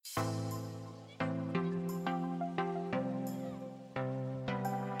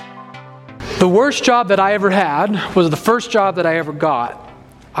The worst job that I ever had was the first job that I ever got.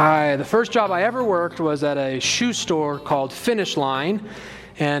 The first job I ever worked was at a shoe store called Finish Line.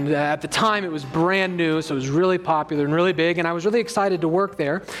 And at the time, it was brand new, so it was really popular and really big, and I was really excited to work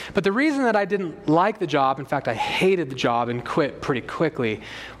there. But the reason that I didn't like the job, in fact, I hated the job and quit pretty quickly,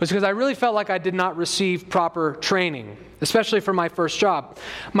 was because I really felt like I did not receive proper training, especially for my first job.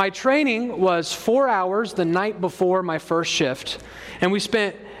 My training was 4 hours the night before my first shift, and we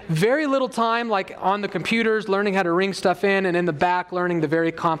spent very little time like on the computers learning how to ring stuff in, and in the back learning the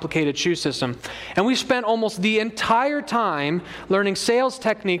very complicated shoe system. And we spent almost the entire time learning sales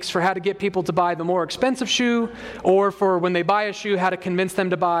techniques for how to get people to buy the more expensive shoe, or for when they buy a shoe, how to convince them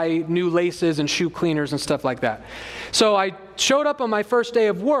to buy new laces and shoe cleaners and stuff like that. So I showed up on my first day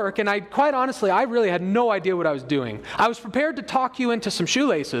of work, and quite honestly, I really had no idea what I was doing. I was prepared to talk you into some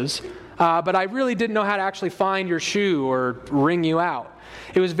shoelaces, but I really didn't know how to actually find your shoe or ring you out.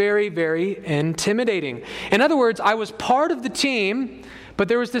 It was very, very intimidating. In other words, I was part of the team, but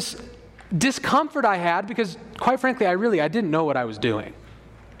there was this discomfort I had because, quite frankly, I didn't know what I was doing.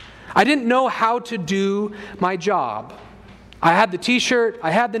 I didn't know how to do my job. I had the t-shirt,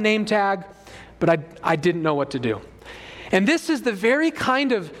 I had the name tag, but I didn't know what to do. And this is the very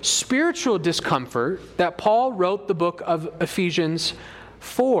kind of spiritual discomfort that Paul wrote the book of Ephesians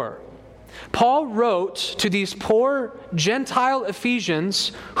for. Paul wrote to these poor Gentile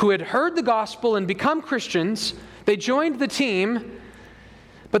Ephesians who had heard the gospel and become Christians. They joined the team,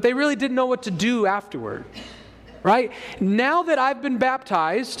 but they really didn't know what to do afterward. Right? Now that I've been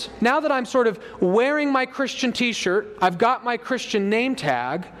baptized, now that I'm sort of wearing my Christian t-shirt, I've got my Christian name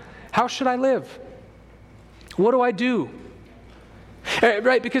tag, how should I live? What do I do?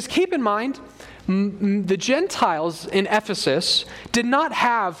 Right? Because keep in mind, the Gentiles in Ephesus did not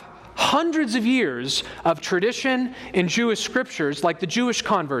have hundreds of years of tradition in Jewish scriptures like the Jewish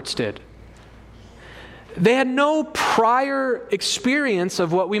converts did. They had no prior experience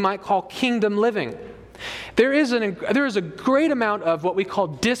of what we might call kingdom living. There is a great amount of what we call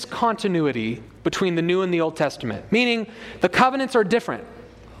discontinuity between the New and the Old Testament, meaning the covenants are different.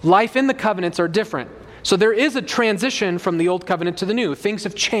 Life in the covenants are different. So there is a transition from the Old Covenant to the New. Things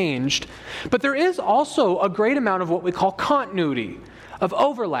have changed. But there is also a great amount of what we call continuity, of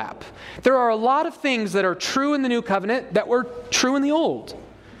overlap. There are a lot of things that are true in the New Covenant that were true in the Old.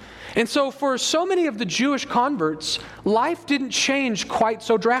 And so for so many of the Jewish converts, life didn't change quite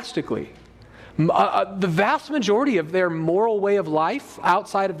so drastically. The vast majority of their moral way of life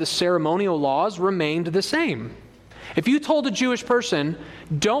outside of the ceremonial laws remained the same. If you told a Jewish person,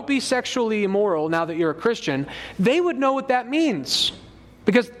 don't be sexually immoral now that you're a Christian, they would know what that means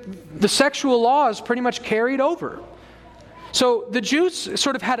because the sexual laws pretty much carried over. So the Jews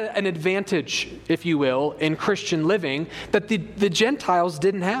sort of had an advantage, if you will, in Christian living that the Gentiles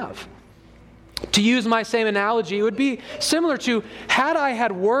didn't have. To use my same analogy, it would be similar to had I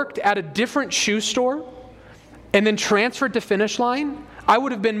had worked at a different shoe store and then transferred to Finish Line, I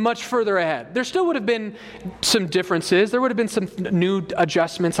would have been much further ahead. There still would have been some differences. There would have been some new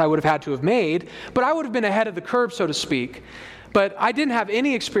adjustments I would have had to have made, but I would have been ahead of the curve, so to speak. But I didn't have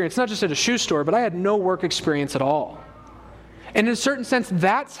any experience, not just at a shoe store, but I had no work experience at all. And in a certain sense,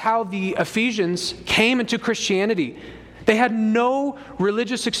 that's how the Ephesians came into Christianity. They had no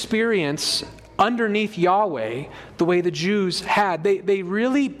religious experience underneath Yahweh the way the Jews had. They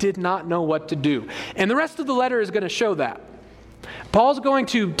really did not know what to do. And the rest of the letter is going to show that. Paul's going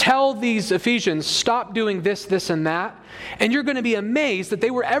to tell these Ephesians, stop doing this, this, and that. And you're going to be amazed that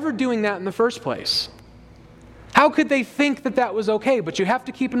they were ever doing that in the first place. How could they think that that was okay? But you have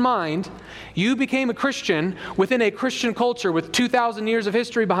to keep in mind, you became a Christian within a Christian culture with 2,000 years of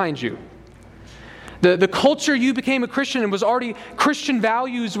history behind you. The culture you became a Christian in was already, Christian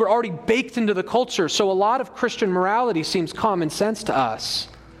values were already baked into the culture. So a lot of Christian morality seems common sense to us.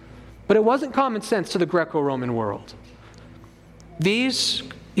 But it wasn't common sense to the Greco-Roman world. These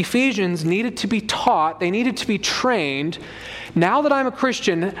Ephesians needed to be taught, they needed to be trained. Now that I'm a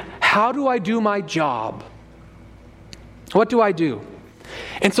Christian, how do I do my job? What do I do?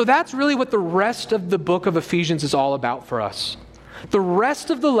 And so that's really what the rest of the book of Ephesians is all about for us. The rest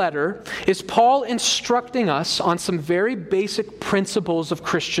of the letter is Paul instructing us on some very basic principles of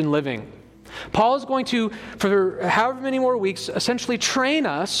Christian living. Paul is going to, for however many more weeks, essentially train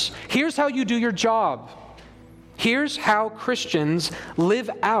us. Here's how you do your job. Here's how Christians live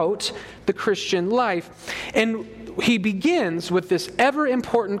out the Christian life. And he begins with this ever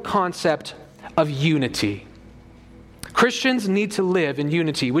important concept of unity. Christians need to live in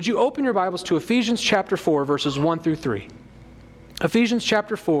unity. Would you open your Bibles to Ephesians chapter 4, verses 1 through 3? Ephesians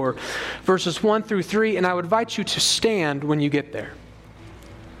chapter 4, verses 1 through 3, and I would invite you to stand when you get there.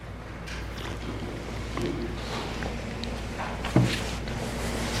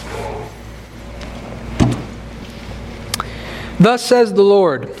 Thus says the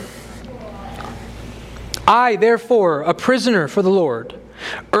Lord, I, therefore, a prisoner for the Lord,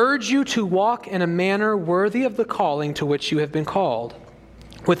 urge you to walk in a manner worthy of the calling to which you have been called,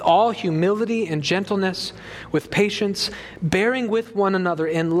 with all humility and gentleness, with patience, bearing with one another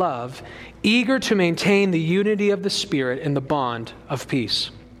in love, eager to maintain the unity of the Spirit in the bond of peace.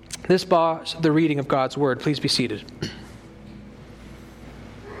 This was the reading of God's Word. Please be seated.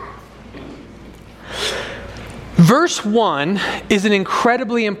 Verse 1 is an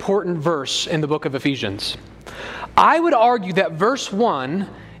incredibly important verse in the book of Ephesians. I would argue that verse 1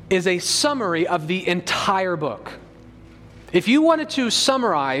 is a summary of the entire book. If you wanted to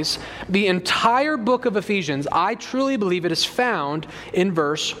summarize the entire book of Ephesians, I truly believe it is found in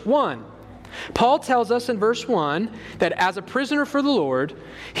verse 1. Paul tells us in verse 1 that as a prisoner for the Lord,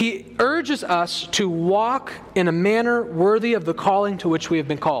 he urges us to walk in a manner worthy of the calling to which we have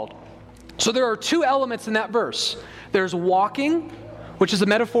been called. So there are two elements in that verse. There's walking, which is a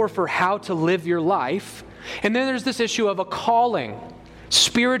metaphor for how to live your life. And then there's this issue of a calling,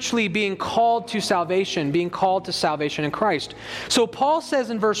 spiritually being called to salvation, being called to salvation in Christ. So Paul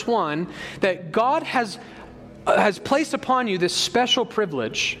says in verse 1 that God has placed upon you this special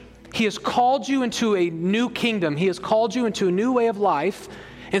privilege. He has called you into a new kingdom. He has called you into a new way of life.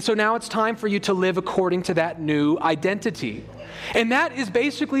 And so now it's time for you to live according to that new identity. And that is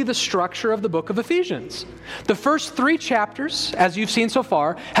basically the structure of the book of Ephesians. The first 3 chapters, as you've seen so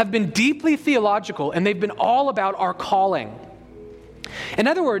far, have been deeply theological, and they've been all about our calling. In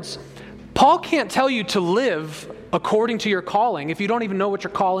other words, Paul can't tell you to live according to your calling if you don't even know what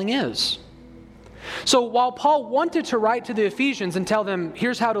your calling is. So while Paul wanted to write to the Ephesians and tell them,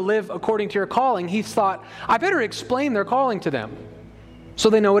 here's how to live according to your calling, he thought, I better explain their calling to them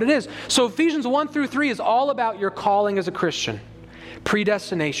so they know what it is. So Ephesians 1 through 3 is all about your calling as a Christian.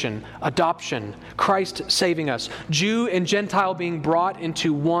 Predestination, adoption, Christ saving us, Jew and Gentile being brought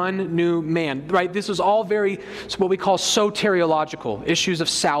into one new man, right? This is all very, what we call soteriological, issues of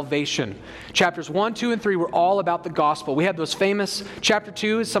salvation. Chapters 1, 2, and 3 were all about the gospel. We had those famous, chapter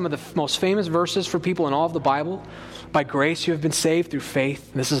 2 is some of the most famous verses for people in all of the Bible. By grace you have been saved through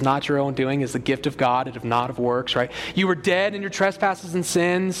faith. This is not your own doing, it's the gift of God, and not of works, right? You were dead in your trespasses and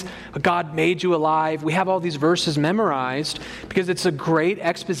sins, but God made you alive. We have all these verses memorized because it's a great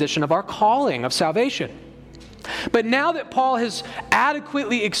exposition of our calling of salvation. But now that Paul has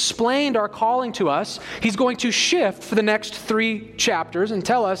adequately explained our calling to us, he's going to shift for the next 3 chapters and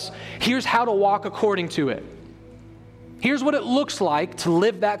tell us, here's how to walk according to it. Here's what it looks like to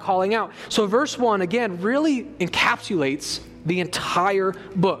live that calling out. So verse 1, again, really encapsulates the entire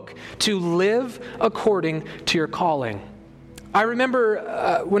book, to live according to your calling. I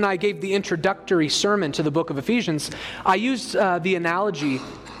remember when I gave the introductory sermon to the book of Ephesians, I used the analogy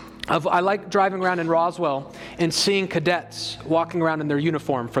of, I like driving around in Roswell and seeing cadets walking around in their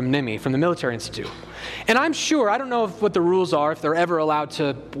uniform from NIMI, from the Military Institute. And I'm sure, I don't know what the rules are, if they're ever allowed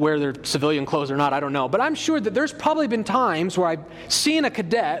to wear their civilian clothes or not, I don't know. But I'm sure that there's probably been times where I've seen a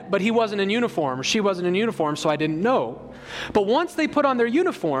cadet, but he wasn't in uniform, or she wasn't in uniform, so I didn't know. But once they put on their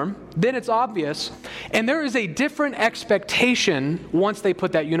uniform, then it's obvious, and there is a different expectation once they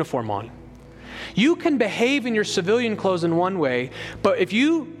put that uniform on. You can behave in your civilian clothes in one way, but if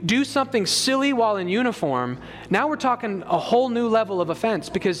you do something silly while in uniform, now we're talking a whole new level of offense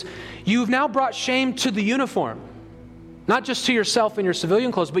because you've now brought shame to the uniform. Not just to yourself in your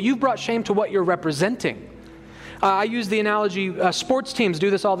civilian clothes, but you've brought shame to what you're representing. I use the analogy, sports teams do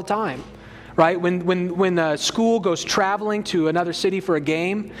this all the time. Right? When a school goes traveling to another city for a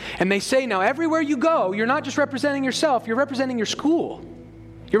game, and they say, now everywhere you go, you're not just representing yourself, you're representing your school.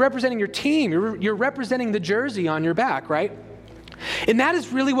 You're representing your team. You're representing the jersey on your back, right? And that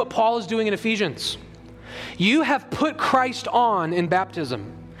is really what Paul is doing in Ephesians. You have put Christ on in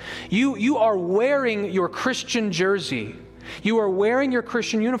baptism. You are wearing your Christian jersey. You are wearing your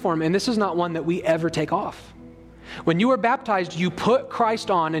Christian uniform, and this is not one that we ever take off. When you are baptized, you put Christ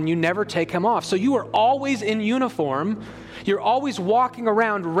on and you never take him off. So you are always in uniform. You're always walking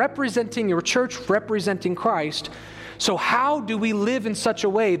around representing your church, representing Christ. So how do we live in such a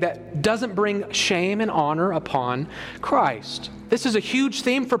way that doesn't bring shame and honor upon Christ? This is a huge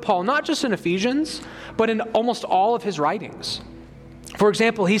theme for Paul, not just in Ephesians, but in almost all of his writings. For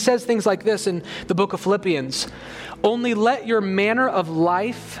example, he says things like this in the book of Philippians, "Only let your manner of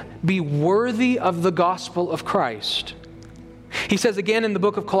life be worthy of the gospel of Christ." He says again in the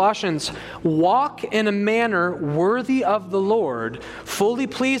book of Colossians, "Walk in a manner worthy of the Lord, fully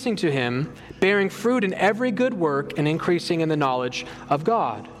pleasing to him, bearing fruit in every good work and increasing in the knowledge of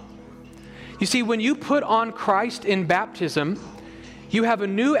God." You see, when you put on Christ in baptism, you have a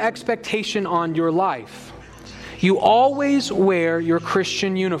new expectation on your life. You always wear your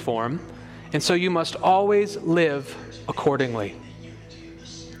Christian uniform, and so you must always live accordingly.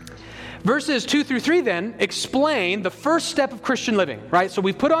 Verses 2 through 3 then explain the first step of Christian living, right? So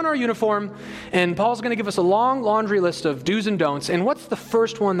we've put on our uniform, and Paul's going to give us a long laundry list of do's and don'ts. And what's the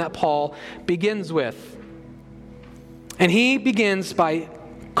first one that Paul begins with? And he begins by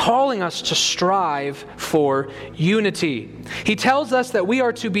calling us to strive for unity. He tells us that we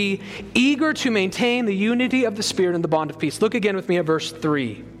are to be eager to maintain the unity of the Spirit and the bond of peace. Look again with me at verse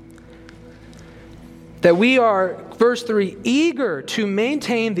 3. That we are, verse 3, eager to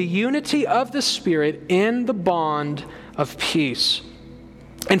maintain the unity of the Spirit in the bond of peace.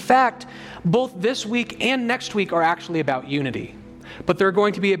 In fact, both this week and next week are actually about unity, but they're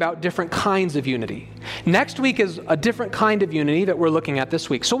going to be about different kinds of unity. Next week is a different kind of unity that we're looking at this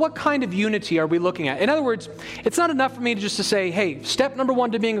week. So what kind of unity are we looking at? In other words, it's not enough for me to just to say, hey, step number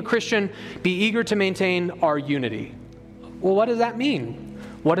 1 to being a Christian, be eager to maintain our unity. Well, what does that mean?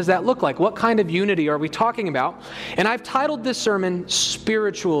 What does that look like? What kind of unity are we talking about? And I've titled this sermon,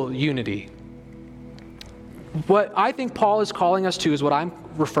 Spiritual Unity. What I think Paul is calling us to is what I'm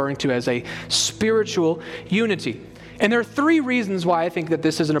referring to as a spiritual unity. And there are 3 reasons why I think that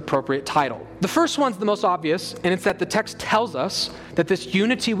this is an appropriate title. The first one's the most obvious, and it's that the text tells us that this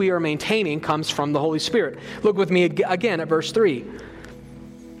unity we are maintaining comes from the Holy Spirit. Look with me again at verse 3.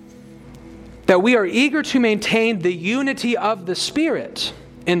 That we are eager to maintain the unity of the Spirit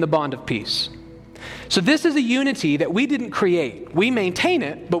in the bond of peace. So this is a unity that we didn't create. We maintain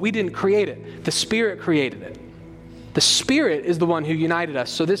it, but we didn't create it. The Spirit created it. The Spirit is the one who united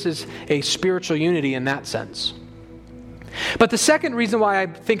us. So this is a spiritual unity in that sense. But the second reason why I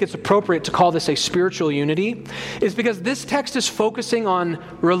think it's appropriate to call this a spiritual unity is because this text is focusing on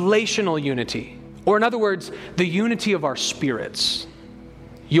relational unity. Or in other words, the unity of our spirits.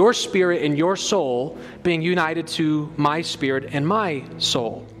 Your spirit and your soul being united to my spirit and my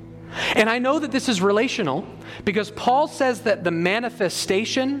soul. And I know that this is relational because Paul says that the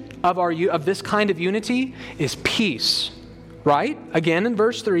manifestation of this kind of unity is peace, right? Again in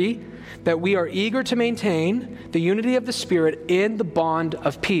verse 3, that we are eager to maintain the unity of the Spirit in the bond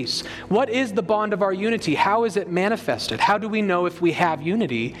of peace. What is the bond of our unity? How is it manifested? How do we know if we have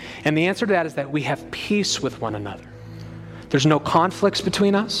unity? And the answer to that is that we have peace with one another. There's no conflicts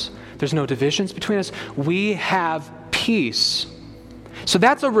between us. There's no divisions between us. We have peace. So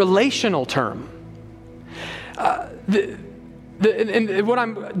that's a relational term. And what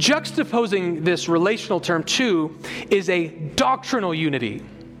I'm juxtaposing this relational term to is a doctrinal unity.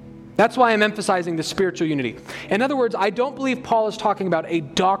 That's why I'm emphasizing the spiritual unity. In other words, I don't believe Paul is talking about a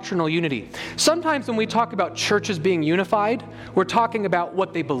doctrinal unity. Sometimes when we talk about churches being unified, we're talking about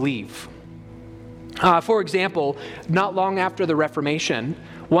what they believe. For example, not long after the Reformation,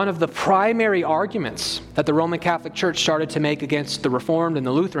 one of the primary arguments that the Roman Catholic Church started to make against the Reformed and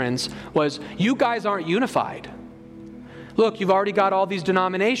the Lutherans was, you guys aren't unified. Look, you've already got all these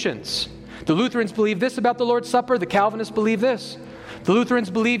denominations. The Lutherans believe this about the Lord's Supper, the Calvinists believe this. The Lutherans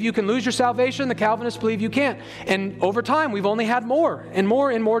believe you can lose your salvation, the Calvinists believe you can't. And over time, we've only had more and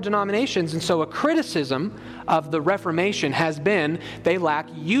more and more denominations. And so a criticism of the Reformation has been they lack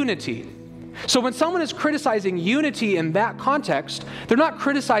unity. So when someone is criticizing unity in that context, they're not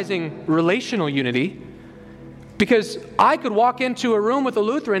criticizing relational unity, because I could walk into a room with a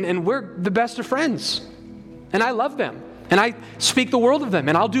Lutheran and we're the best of friends. And I love them. And I speak the world of them.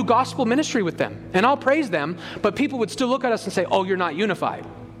 And I'll do gospel ministry with them. And I'll praise them. But people would still look at us and say, oh, you're not unified.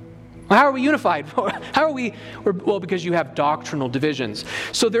 Well, how are we unified? How are we? Well, because you have doctrinal divisions.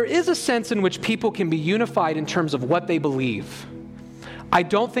 So there is a sense in which people can be unified in terms of what they believe. I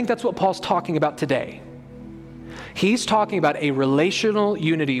don't think that's what Paul's talking about today. He's talking about a relational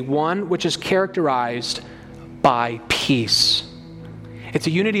unity, one which is characterized by peace. It's a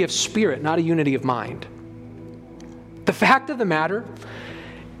unity of spirit, not a unity of mind. The fact of the matter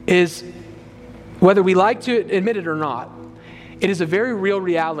is, whether we like to admit it or not, it is a very real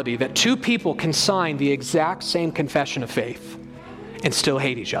reality that two people can sign the exact same confession of faith and still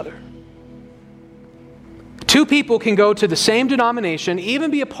hate each other. Two people can go to the same denomination,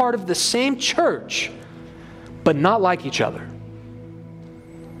 even be a part of the same church, but not like each other.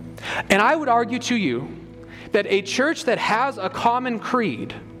 And I would argue to you that a church that has a common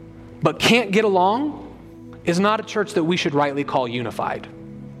creed but can't get along is not a church that we should rightly call unified.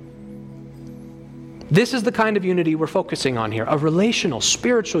 This is the kind of unity we're focusing on here, a relational,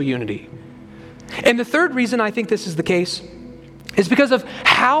 spiritual unity. And the third reason I think this is the case is because of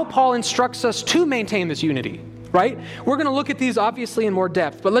how Paul instructs us to maintain this unity, right? We're going to look at these obviously in more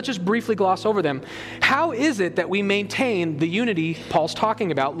depth, but let's just briefly gloss over them. How is it that we maintain the unity Paul's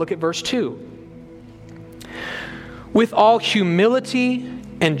talking about? Look at verse 2. with all humility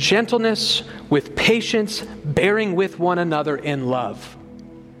and gentleness, with patience, bearing with one another in love.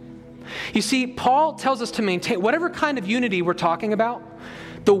 You see, Paul tells us to maintain whatever kind of unity we're talking about.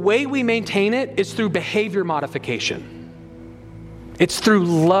 The way we maintain it is through behavior modification. It's through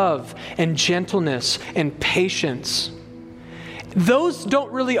love and gentleness and patience. Those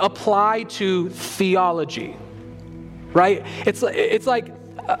don't really apply to theology, right? It's like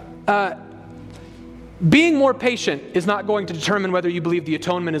being more patient is not going to determine whether you believe the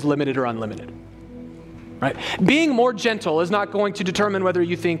atonement is limited or unlimited, right? Being more gentle is not going to determine whether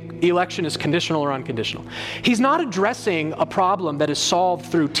you think election is conditional or unconditional. He's not addressing a problem that is solved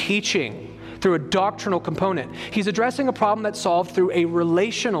through teaching, through a doctrinal component. He's addressing a problem that's solved through a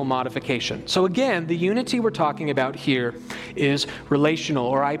relational modification. So again, the unity we're talking about here is relational,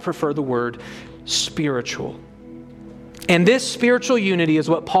 or I prefer the word spiritual. And this spiritual unity is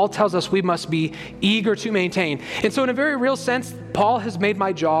what Paul tells us we must be eager to maintain. And so in a very real sense, Paul has made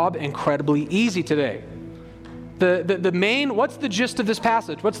my job incredibly easy today. What's the gist of this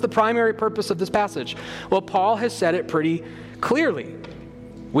passage? What's the primary purpose of this passage? Well, Paul has said it pretty clearly.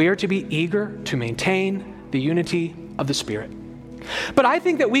 We are to be eager to maintain the unity of the Spirit. But I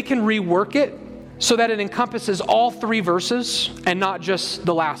think that we can rework it so that it encompasses all 3 verses and not just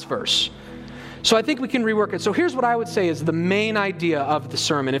the last verse. So I think we can rework it. So here's what I would say is the main idea of the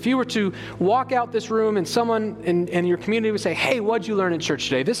sermon. If you were to walk out this room and someone in your community would say, hey, what'd you learn in church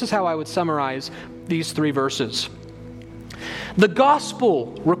today? This is how I would summarize these 3 verses. The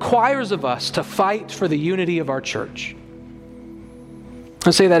gospel requires of us to fight for the unity of our church.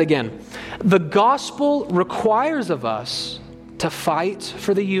 I'll say that again. The gospel requires of us to fight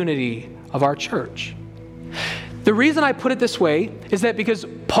for the unity of our church. The reason I put it this way is that because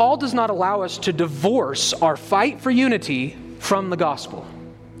Paul does not allow us to divorce our fight for unity from the gospel.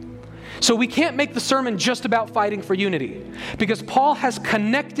 So we can't make the sermon just about fighting for unity, because Paul has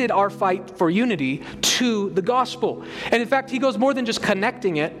connected our fight for unity to the gospel. And in fact, he goes more than just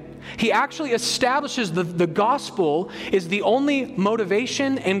connecting it. He actually establishes the gospel is the only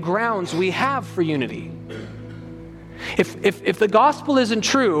motivation and grounds we have for unity. If the gospel isn't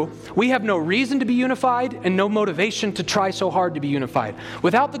true, we have no reason to be unified and no motivation to try so hard to be unified.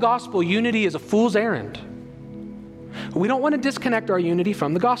 Without the gospel, unity is a fool's errand. We don't want to disconnect our unity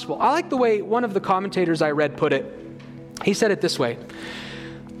from the gospel. I like the way one of the commentators I read put it. He said it this way: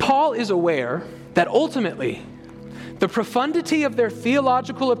 Paul is aware that ultimately the profundity of their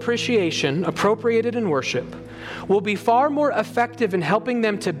theological appreciation, appropriated in worship, will be far more effective in helping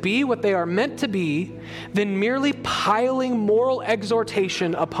them to be what they are meant to be than merely piling moral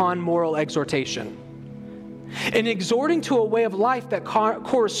exhortation upon moral exhortation. In exhorting to a way of life that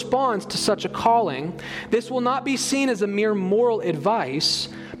corresponds to such a calling, this will not be seen as a mere moral advice,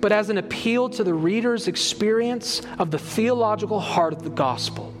 but as an appeal to the reader's experience of the theological heart of the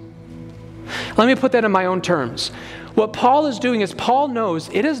gospel. Let me put that in my own terms. What Paul is doing is Paul knows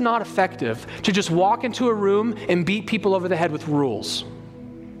it is not effective to just walk into a room and beat people over the head with rules.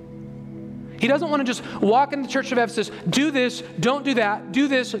 He doesn't want to just walk in the church of Ephesus, do this, don't do that, do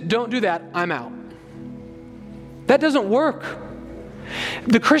this, don't do that, I'm out. That doesn't work.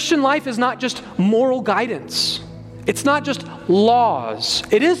 The Christian life is not just moral guidance. It's not just laws.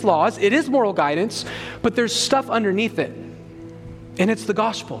 It is laws, it is moral guidance, but there's stuff underneath it. And it's the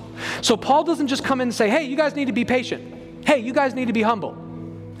gospel. So Paul doesn't just come in and say, hey, you guys need to be patient. Hey, you guys need to be humble.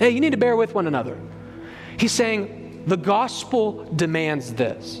 Hey, you need to bear with one another. He's saying the gospel demands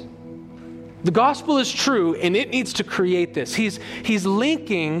this. The gospel is true and it needs to create this. He's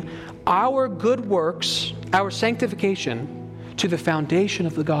linking our good works, our sanctification, to the foundation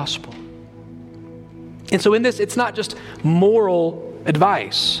of the gospel. And so in this, it's not just moral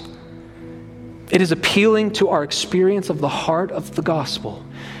advice. It is appealing to our experience of the heart of the gospel.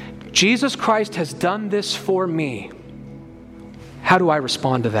 Jesus Christ has done this for me. How do I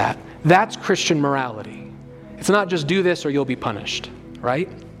respond to that? That's Christian morality. It's not just do this or you'll be punished, right?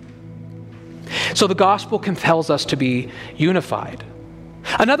 So the gospel compels us to be unified.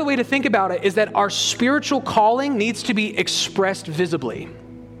 Another way to think about it is that our spiritual calling needs to be expressed visibly.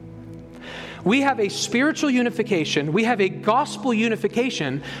 We have a spiritual unification, we have a gospel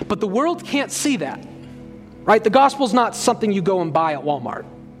unification, but the world can't see that, right? The gospel's not something you go and buy at Walmart,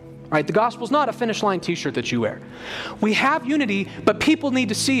 right? The gospel's not a Finish Line t-shirt that you wear. We have unity, but people need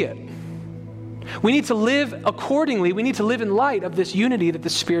to see it. We need to live accordingly. We need to live in light of this unity that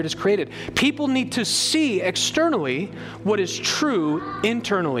the Spirit has created. People need to see externally what is true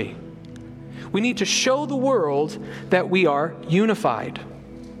internally. We need to show the world that we are unified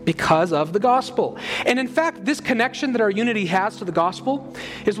because of the gospel. And in fact, this connection that our unity has to the gospel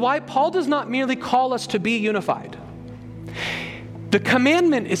is why Paul does not merely call us to be unified. The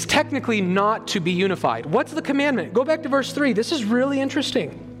commandment is technically not to be unified. What's the commandment? Go back to verse 3. This is really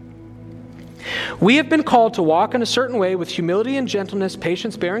interesting. We have been called to walk in a certain way with humility and gentleness,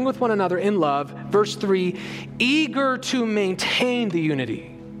 patience, bearing with one another in love. Verse 3, eager to maintain the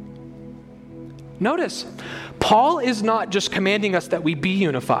unity. Notice, Paul is not just commanding us that we be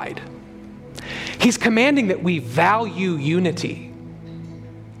unified. He's commanding that we value unity.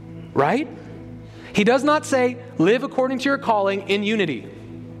 Right? He does not say, live according to your calling in unity.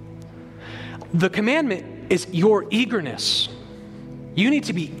 The commandment is your eagerness. You need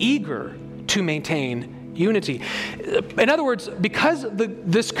to be eager to maintain unity. In other words, because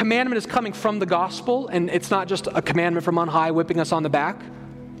this commandment is coming from the gospel, and it's not just a commandment from on high whipping us on the back,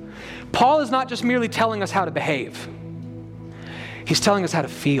 Paul is not just merely telling us how to behave. He's telling us how to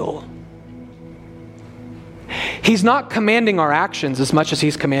feel. He's not commanding our actions as much as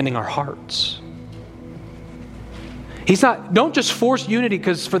he's commanding our hearts. Don't just force unity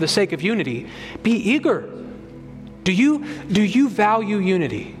because for the sake of unity. Be eager. Do you value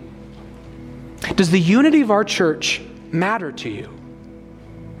unity? Does the unity of our church matter to you?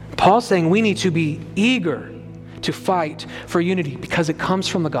 Paul's saying we need to be eager to fight for unity because it comes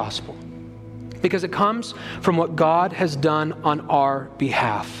from the gospel. Because it comes from what God has done on our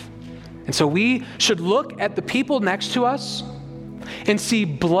behalf. And so we should look at the people next to us and see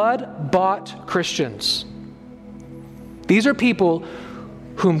blood-bought Christians. These are people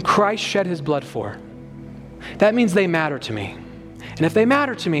whom Christ shed his blood for. That means they matter to me. And if they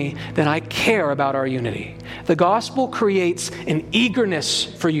matter to me, then I care about our unity. The gospel creates an eagerness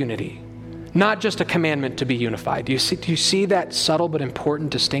for unity, not just a commandment to be unified. Do you see that subtle but important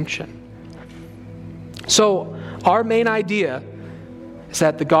distinction? So our main idea is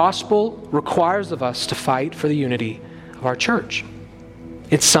that the gospel requires of us to fight for the unity of our church.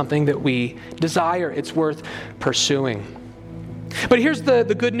 It's something that we desire. It's worth pursuing. But here's the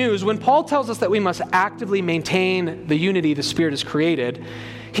good news. When Paul tells us that we must actively maintain the unity the Spirit has created,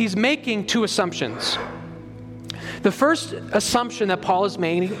 he's making two assumptions. The first assumption that Paul is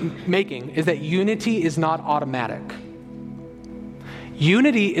making is that unity is not automatic.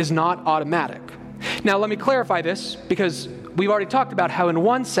 Unity is not automatic. Now, let me clarify this because we've already talked about how in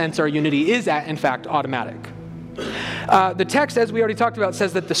one sense our unity is, in fact, automatic. The text, as we already talked about,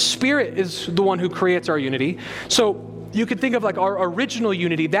 says that the Spirit is the one who creates our unity. So you could think of like our original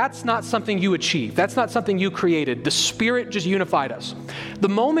unity. That's not something you achieved. That's not something you created. The Spirit just unified us. The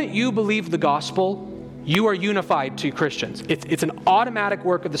moment you believe the gospel, you are unified to Christians. It's an automatic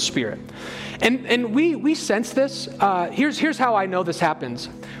work of the Spirit. And we sense this. Here's how I know this happens.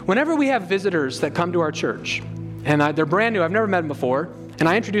 Whenever we have visitors that come to our church, and they're brand new, I've never met them before, and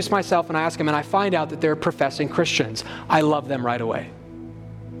I introduce myself and I ask them, and I find out that they're professing Christians, I love them right away.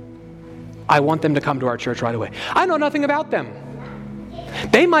 I want them to come to our church right away. I know nothing about them.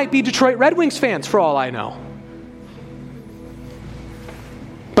 They might be Detroit Red Wings fans for all I know.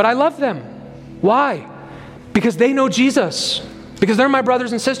 But I love them. Why? Because they know Jesus. Because they're my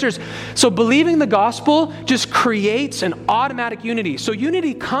brothers and sisters. So believing the gospel just creates an automatic unity. So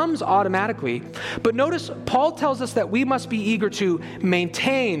unity comes automatically. But notice Paul tells us that we must be eager to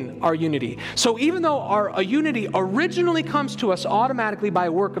maintain our unity. So even though our unity originally comes to us automatically by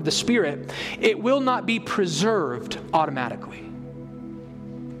work of the Spirit, it will not be preserved automatically.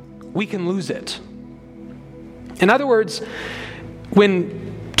 We can lose it. In other words,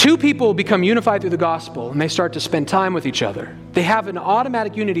 when two people become unified through the gospel and they start to spend time with each other, they have an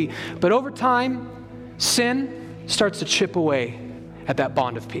automatic unity, but over time, sin starts to chip away at that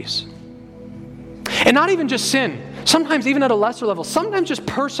bond of peace. And not even just sin, sometimes even at a lesser level, sometimes just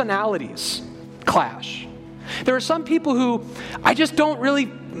personalities clash. There are some people who I just don't really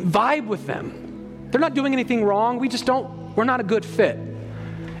vibe with them. They're not doing anything wrong, we're not a good fit.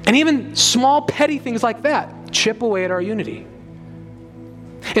 And even small petty things like that chip away at our unity.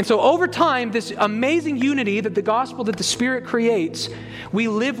 And so over time, this amazing unity that the gospel, that the Spirit creates, we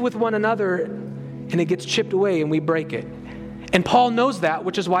live with one another and it gets chipped away and we break it. And Paul knows that,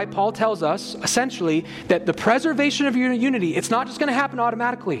 which is why Paul tells us, essentially, that the preservation of your unity, it's not just going to happen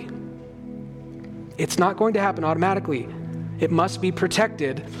automatically. It's not going to happen automatically. It must be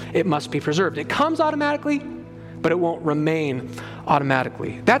protected. It must be preserved. It comes automatically, but it won't remain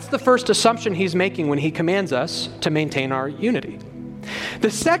automatically. That's the first assumption he's making when he commands us to maintain our unity. The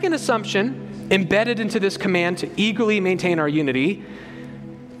second assumption embedded into this command to eagerly maintain our unity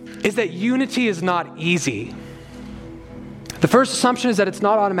is that unity is not easy. The first assumption is that it's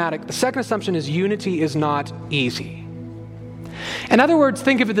not automatic. The second assumption is unity is not easy. In other words,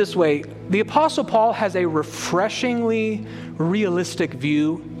 think of it this way. The Apostle Paul has a refreshingly realistic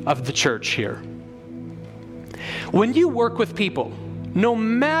view of the church here. When you work with people, no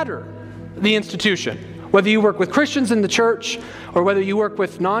matter the institution, whether you work with Christians in the church or whether you work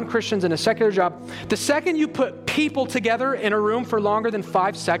with non-Christians in a secular job, the second you put people together in a room for longer than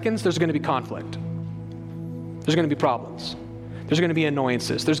 5 seconds, there's going to be conflict. There's going to be problems. There's going to be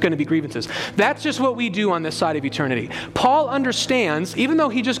annoyances. There's going to be grievances. That's just what we do on this side of eternity. Paul understands, even though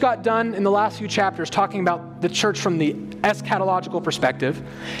he just got done in the last few chapters talking about the church from the eschatological perspective,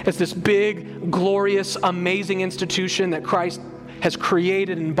 it's this big, glorious, amazing institution that Christ has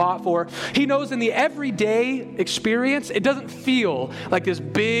created and bought for. He knows in the everyday experience, it doesn't feel like this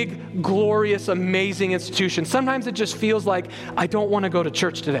big, glorious, amazing institution. Sometimes it just feels like, I don't want to go to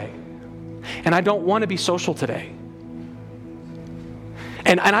church today. And I don't want to be social today.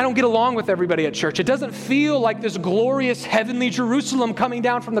 And I don't get along with everybody at church. It doesn't feel like this glorious heavenly Jerusalem coming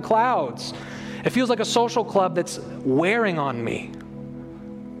down from the clouds. It feels like a social club that's wearing on me.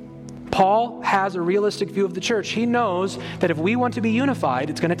 Paul has a realistic view of the church. He knows that if we want to be unified,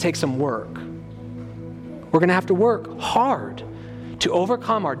 it's going to take some work. We're going to have to work hard to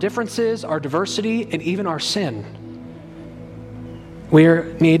overcome our differences, our diversity, and even our sin. We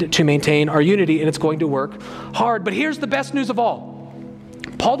need to maintain our unity, and it's going to work hard. But here's the best news of all.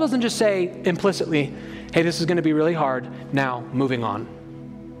 Paul doesn't just say implicitly, hey, this is going to be really hard, now moving on.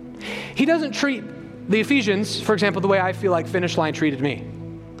 He doesn't treat the Ephesians, for example, the way I feel like Finish Line treated me.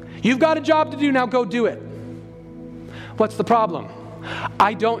 You've got a job to do, now go do it. What's the problem?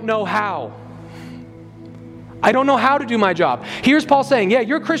 I don't know how. I don't know how to do my job. Here's Paul saying, yeah,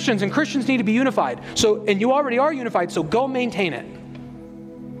 you're Christians and Christians need to be unified. And you already are unified, so go maintain it.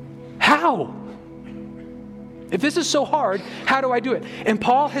 How? If this is so hard, how do I do it? And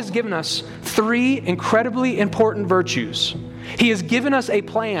Paul has given us 3 incredibly important virtues. He has given us a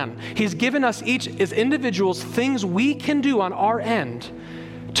plan. He's given us each as individuals things we can do on our end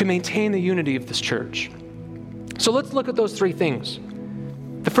to maintain the unity of this church. So let's look at those 3 things.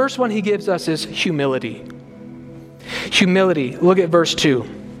 The first one he gives us is humility. Humility. Look at verse 2.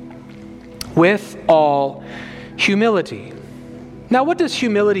 With all humility. Now, what does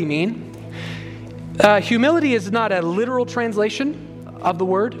humility mean? Humility is not a literal translation of the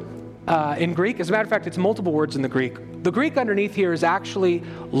word in Greek. As a matter of fact, it's multiple words in the Greek. The Greek underneath here is actually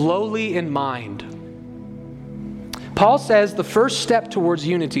lowly in mind. Paul says the first step towards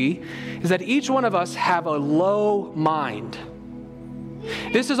unity is that each one of us have a low mind.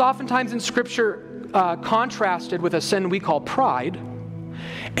 This is oftentimes in Scripture contrasted with a sin we call pride.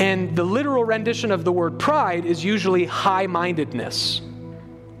 And the literal rendition of the word pride is usually high-mindedness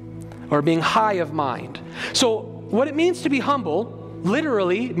or being high of mind. So what it means to be humble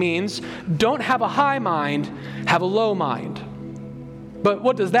literally means don't have a high mind, have a low mind. But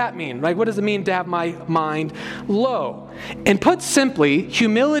what does that mean, right? What does it mean to have my mind low? And put simply,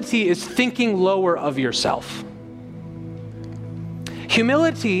 humility is thinking lower of yourself.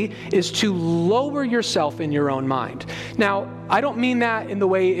 Humility is to lower yourself in your own mind. Now, I don't mean that in the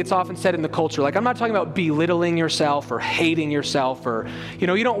way it's often said in the culture. Like, I'm not talking about belittling yourself or hating yourself or, you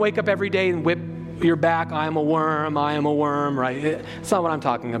don't wake up every day and whip your back, I am a worm, right? It's not what I'm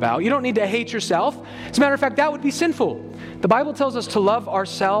talking about. You don't need to hate yourself. As a matter of fact, that would be sinful. The Bible tells us to love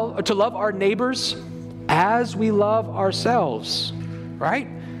our neighbors as we love ourselves, right?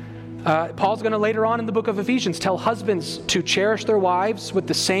 Paul's going to later on in the book of Ephesians tell husbands to cherish their wives with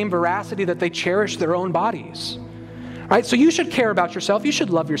the same veracity that they cherish their own bodies. Right? So you should care about yourself. You should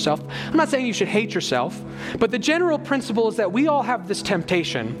love yourself. I'm not saying you should hate yourself, but the general principle is that we all have this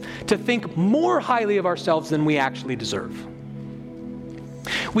temptation to think more highly of ourselves than we actually deserve.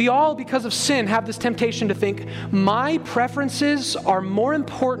 We all, because of sin, have this temptation to think my preferences are more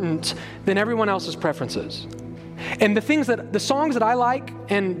important than everyone else's preferences. And the songs that I like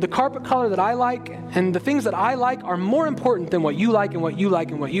and the carpet color that I like and the things that I like are more important than what you like and what you like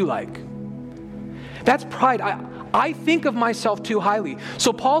and what you like. That's pride. I think of myself too highly.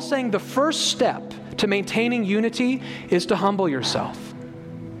 So Paul's saying the first step to maintaining unity is to humble yourself.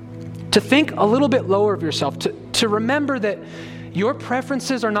 To think a little bit lower of yourself. To remember that your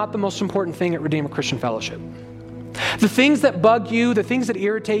preferences are not the most important thing at Redeemer Christian Fellowship. The things that bug you, the things that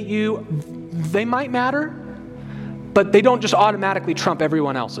irritate you, they might matter, but they don't just automatically trump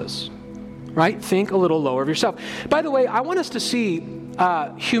everyone else's. Right? Think a little lower of yourself. By the way, I want us to see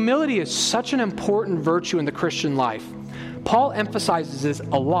humility is such an important virtue in the Christian life. Paul emphasizes this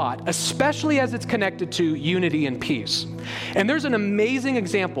a lot, especially as it's connected to unity and peace. And there's an amazing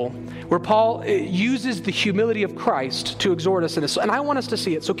example where Paul uses the humility of Christ to exhort us in this. And I want us to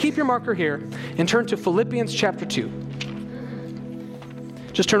see it. So keep your marker here and turn to Philippians chapter 2.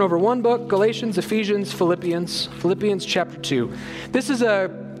 Just turn over one book, Galatians, Ephesians, Philippians chapter 2. This is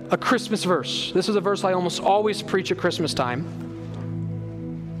a a Christmas verse. This is a verse I almost always preach at Christmas time.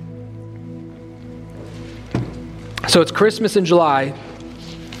 So it's Christmas in July.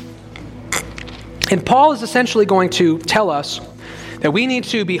 And Paul is essentially going to tell us that we need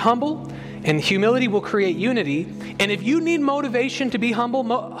to be humble, and humility will create unity. And if you need motivation to be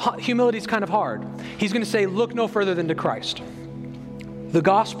humble, humility is kind of hard. He's going to say, look no further than to Christ. The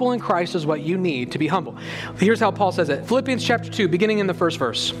gospel in Christ is what you need to be humble. Here's how Paul says it. Philippians chapter 2, beginning in the first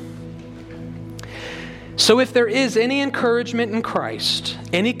verse. So if there is any encouragement in Christ,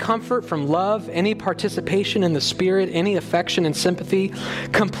 any comfort from love, any participation in the Spirit, any affection and sympathy,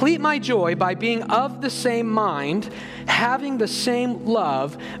 complete my joy by being of the same mind, having the same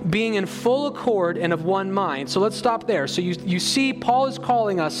love, being in full accord and of one mind. So let's stop there. So you see Paul is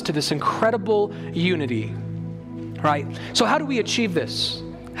calling us to this incredible unity, right? So how do we achieve this?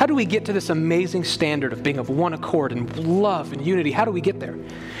 How do we get to this amazing standard of being of one accord and love and unity? How do we get there?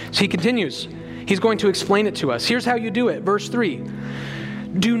 So he continues. He's going to explain it to us. Here's how you do it. Verse 3.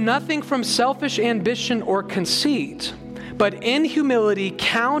 Do nothing from selfish ambition or conceit, but in humility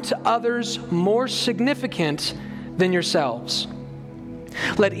count others more significant than yourselves.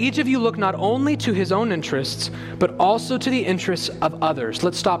 Let each of you look not only to his own interests, but also to the interests of others.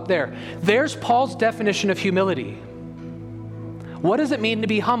 Let's stop there. There's Paul's definition of humility. What does it mean to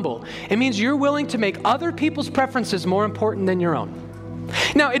be humble? It means you're willing to make other people's preferences more important than your own.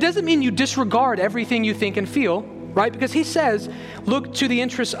 Now, it doesn't mean you disregard everything you think and feel, right? Because he says, look to the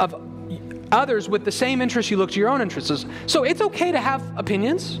interests of others with the same interest you look to your own interests. So it's okay to have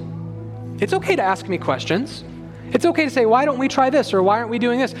opinions. It's okay to ask me questions. It's okay to say, why don't we try this? Or why aren't we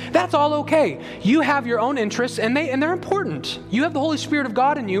doing this? That's all okay. You have your own interests, and they're important. You have the Holy Spirit of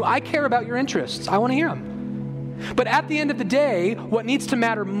God in you. I care about your interests. I want to hear them. But at the end of the day, what needs to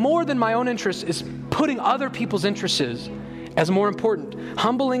matter more than my own interests is putting other people's interests as more important,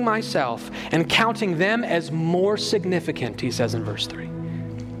 humbling myself and counting them as more significant, he says in verse 3.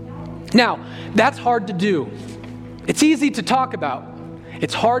 Now, that's hard to do. It's easy to talk about.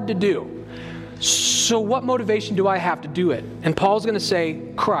 It's hard to do. So what motivation do I have to do it? And Paul's going to say,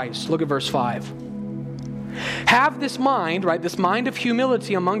 Christ. Look at verse 5. Have this mind, right, this mind of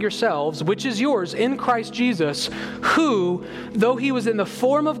humility among yourselves, which is yours in Christ Jesus, who, though he was in the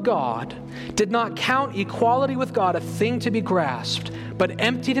form of God, did not count equality with God a thing to be grasped, but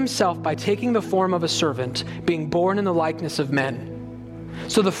emptied himself by taking the form of a servant, being born in the likeness of men.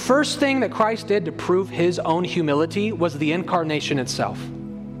 So the first thing that Christ did to prove his own humility was the incarnation itself.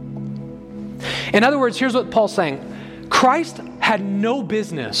 In other words, here's what Paul's saying. Christ had no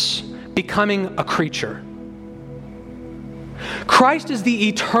business becoming a creature. Christ is the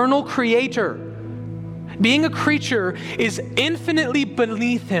eternal creator. Being a creature is infinitely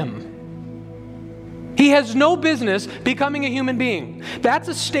beneath him. He has no business becoming a human being. That's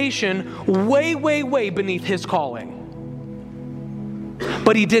a station way, way, way beneath his calling.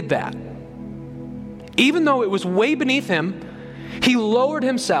 But he did that. Even though it was way beneath him, he lowered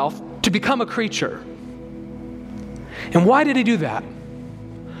himself to become a creature. And why did he do that?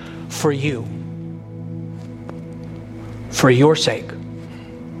 For you. For your sake.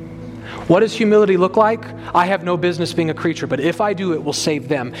 What does humility look like? I have no business being a creature, but if I do, it will save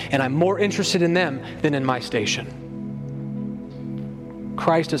them, and I'm more interested in them than in my station.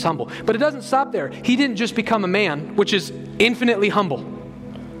 Christ is humble. But it doesn't stop there. He didn't just become a man, which is infinitely humble.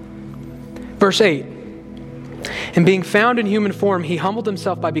 Verse 8. And being found in human form, he humbled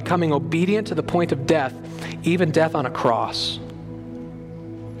himself by becoming obedient to the point of death, even death on a cross.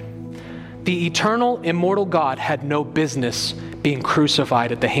 The eternal, immortal God had no business being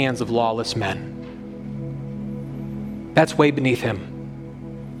crucified at the hands of lawless men. That's way beneath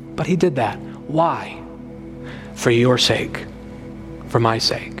him. But he did that. Why? For your sake. For my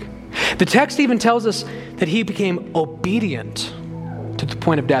sake. The text even tells us that he became obedient to the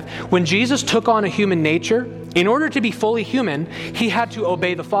point of death. When Jesus took on a human nature, in order to be fully human, he had to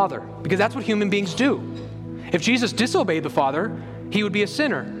obey the Father, because that's what human beings do. If Jesus disobeyed the Father, he would be a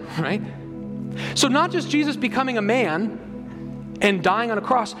sinner, right? So not just Jesus becoming a man and dying on a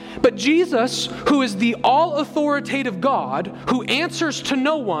cross, but Jesus, who is the all-authoritative God, who answers to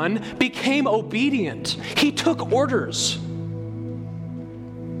no one, became obedient. He took orders.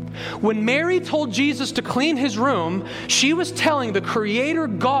 When Mary told Jesus to clean his room, she was telling the Creator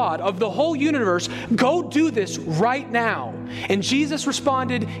God of the whole universe, go do this right now. And Jesus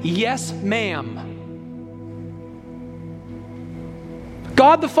responded, yes, ma'am.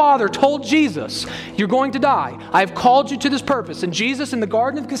 God the Father told Jesus, you're going to die. I have called you to this purpose. And Jesus in the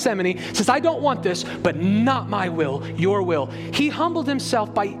Garden of Gethsemane says, I don't want this, but not my will, your will. He humbled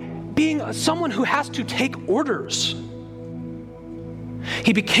himself by being someone who has to take orders.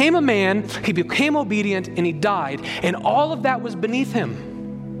 He became a man, he became obedient, and he died, and all of that was beneath him.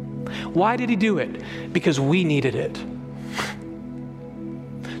 Why did he do it? Because we needed it.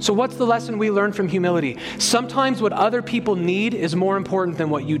 So what's the lesson we learn from humility? Sometimes what other people need is more important than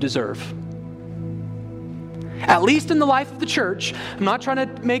what you deserve. At least in the life of the church, I'm not trying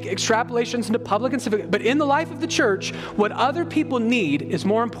to make extrapolations into public and civic, but in the life of the church, what other people need is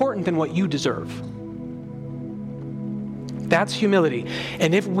more important than what you deserve. That's humility.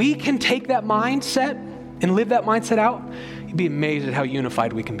 And if we can take that mindset and live that mindset out, you'd be amazed at how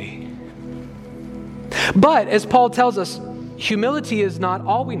unified we can be. But as Paul tells us, humility is not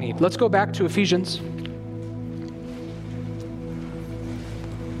all we need. Let's go back to Ephesians.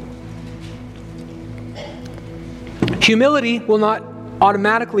 Humility will not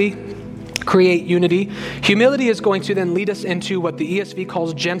automatically create unity. Humility is going to then lead us into what the ESV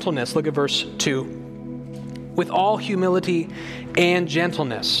calls gentleness. Look at verse 2. With all humility and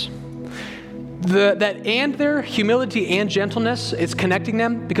gentleness. That and there, humility and gentleness, is connecting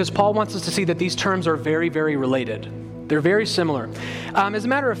them because Paul wants us to see that these terms are very, very related. They're very similar. As a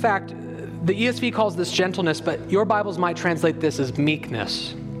matter of fact, the ESV calls this gentleness, but your Bibles might translate this as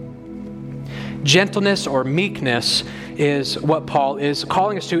meekness. Gentleness or meekness is what Paul is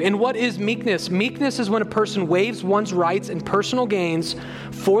calling us to. And what is meekness? Meekness is when a person waives one's rights and personal gains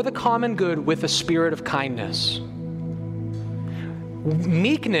for the common good with a spirit of kindness.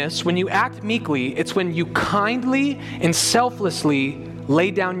 Meekness, when you act meekly, it's when you kindly and selflessly lay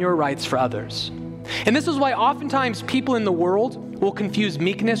down your rights for others. And this is why oftentimes people in the world will confuse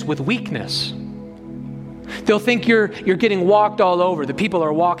meekness with weakness. They'll think you're getting walked all over. The people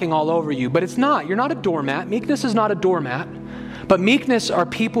are walking all over you. But it's not. You're not a doormat. Meekness is not a doormat. But meekness are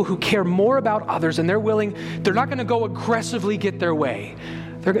people who care more about others, and they're not going to go aggressively get their way.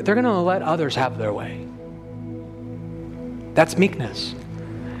 They're going to let others have their way. That's meekness.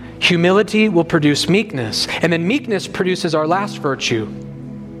 Humility will produce meekness. And then meekness produces our last virtue.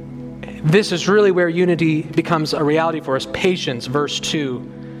 This is really where unity becomes a reality for us. Patience, verse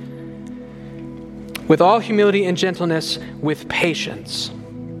 2. With all humility and gentleness, with patience.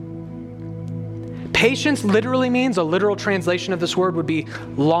 Patience literally means, a literal translation of this word would be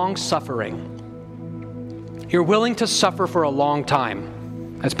long-suffering. You're willing to suffer for a long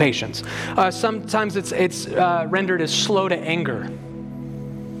time. That's patience. Sometimes it's rendered as slow to anger.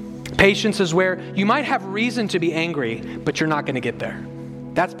 Patience is where you might have reason to be angry, but you're not going to get there.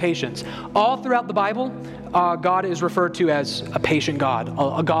 That's patience. All throughout the Bible, God is referred to as a patient God,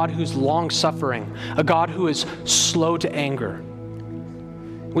 a God who's long-suffering, a God who is slow to anger.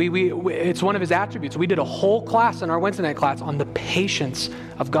 It's one of his attributes. We did a whole class in our Wednesday night class on the patience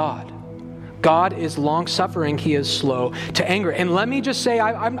of God. God is long-suffering. He is slow to anger. And let me just say,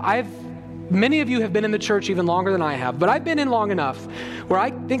 many of you have been in the church even longer than I have, but I've been in long enough where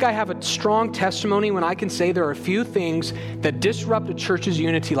I think I have a strong testimony when I can say there are a few things that disrupt a church's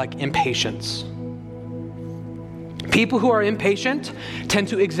unity, like impatience. People who are impatient tend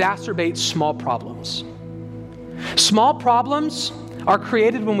to exacerbate small problems. Small problems are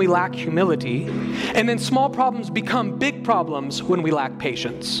created when we lack humility, and then small problems become big problems when we lack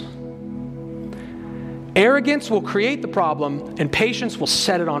patience. Arrogance will create the problem, and impatience will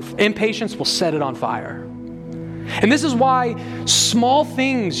set it on fire. And this is why small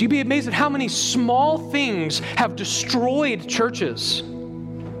things, you'd be amazed at how many small things have destroyed churches.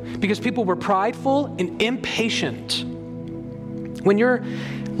 Because people were prideful and impatient. When you're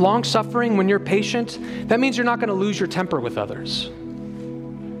long-suffering, when you're patient, that means you're not going to lose your temper with others.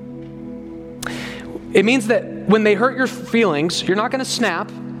 It means that when they hurt your feelings, you're not going to snap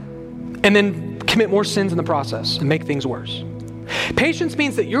and then commit more sins in the process and make things worse. Patience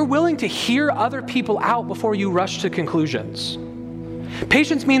means that you're willing to hear other people out before you rush to conclusions.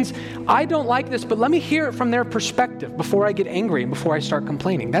 Patience means, I don't like this, but let me hear it from their perspective before I get angry and before I start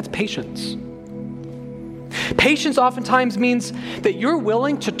complaining. That's patience. Patience oftentimes means that you're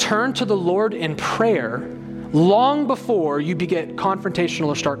willing to turn to the Lord in prayer long before you get confrontational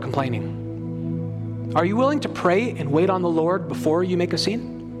or start complaining. Are you willing to pray and wait on the Lord before you make a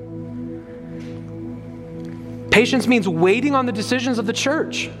scene? Patience means waiting on the decisions of the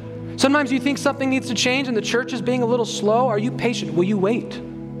church. Sometimes you think something needs to change and the church is being a little slow. Are you patient? Will you wait?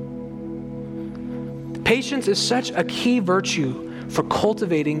 Patience is such a key virtue for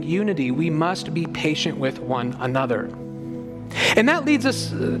cultivating unity. We must be patient with one another. And that leads us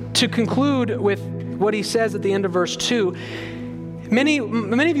to conclude with what he says at the end of verse 2. Many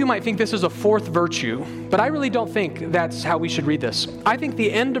of you might think this is a fourth virtue, but I really don't think that's how we should read this. I think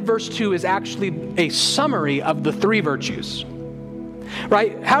the end of verse 2 is actually a summary of the three virtues.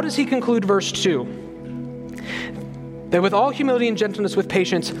 Right? How does he conclude verse 2? that with all humility and gentleness, with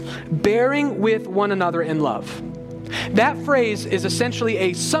patience, bearing with one another in love. That phrase is essentially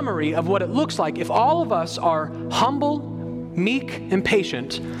a summary of what it looks like if all of us are humble, meek, and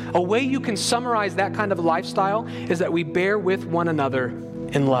patient. A way you can summarize that kind of lifestyle is that we bear with one another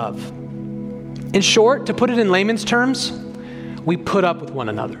in love. In short, to put it in layman's terms, we put up with one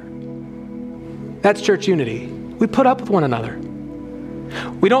another. That's church unity. We put up with one another.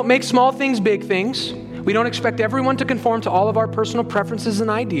 We don't make small things big things. We don't expect everyone to conform to all of our personal preferences and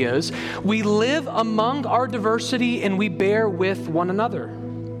ideas. We live among our diversity and we bear with one another.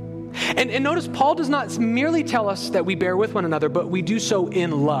 And notice Paul does not merely tell us that we bear with one another, but we do so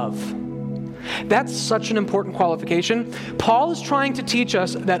in love. That's such an important qualification. Paul is trying to teach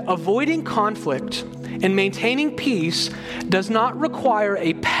us that avoiding conflict and maintaining peace does not require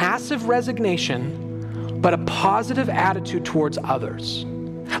a passive resignation, but a positive attitude towards others.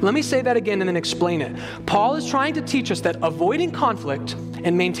 Let me say that again and then explain it. Paul is trying to teach us that avoiding conflict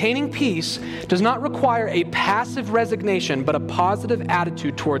and maintaining peace does not require a passive resignation, but a positive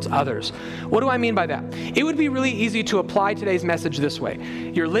attitude towards others. What do I mean by that? It would be really easy to apply today's message this way.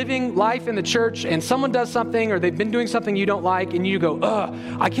 You're living life in the church and someone does something or they've been doing something you don't like and you go,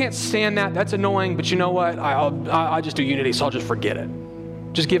 I can't stand that. That's annoying, but you know what? I'll just do unity, so I'll just forget it.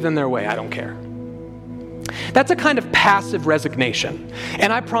 Just give them their way. I don't care. That's a kind of passive resignation.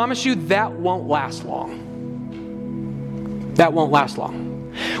 And I promise you that won't last long. That won't last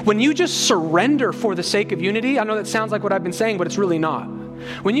long. When you just surrender for the sake of unity, I know that sounds like what I've been saying, but it's really not.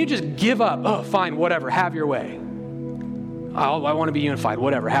 When you just give up, fine, whatever, have your way. I want to be unified,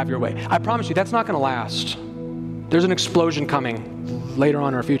 whatever, have your way. I promise you that's not going to last. There's an explosion coming later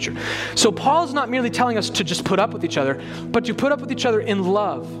on in our future. So Paul is not merely telling us to just put up with each other, but to put up with each other in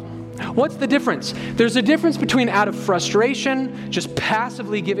love. What's the difference? There's a difference between out of frustration, just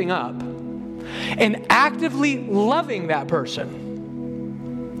passively giving up, and actively loving that person.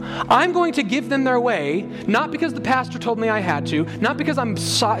 I'm going to give them their way, not because the pastor told me I had to, not because I'm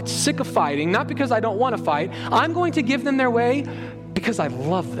sick of fighting, not because I don't want to fight. I'm going to give them their way because I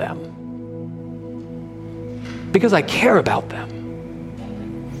love them, because I care about them.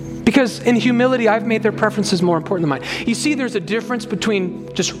 Because in humility, I've made their preferences more important than mine. You see, there's a difference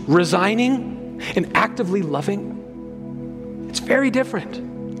between just resigning and actively loving. It's very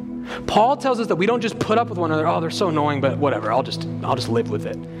different. Paul tells us that we don't just put up with one another. They're so annoying, but whatever. I'll just live with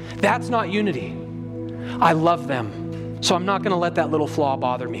it. That's not unity. I love them, so I'm not going to let that little flaw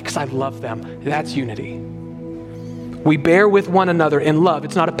bother me because I love them. That's unity. We bear with one another in love.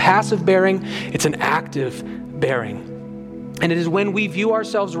 It's not a passive bearing. It's an active bearing. And it is when we view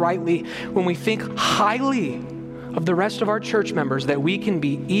ourselves rightly, when we think highly of the rest of our church members, that we can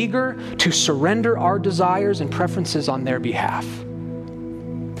be eager to surrender our desires and preferences on their behalf.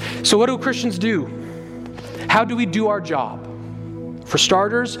 So what do Christians do? How do we do our job? For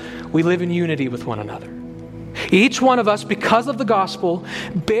starters, we live in unity with one another. Each one of us, because of the gospel,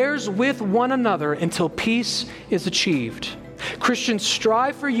 bears with one another until peace is achieved. Christians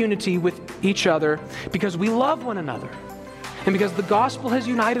strive for unity with each other because we love one another. And because the gospel has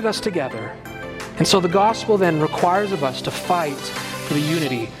united us together. And so the gospel then requires of us to fight for the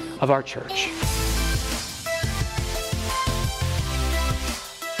unity of our church.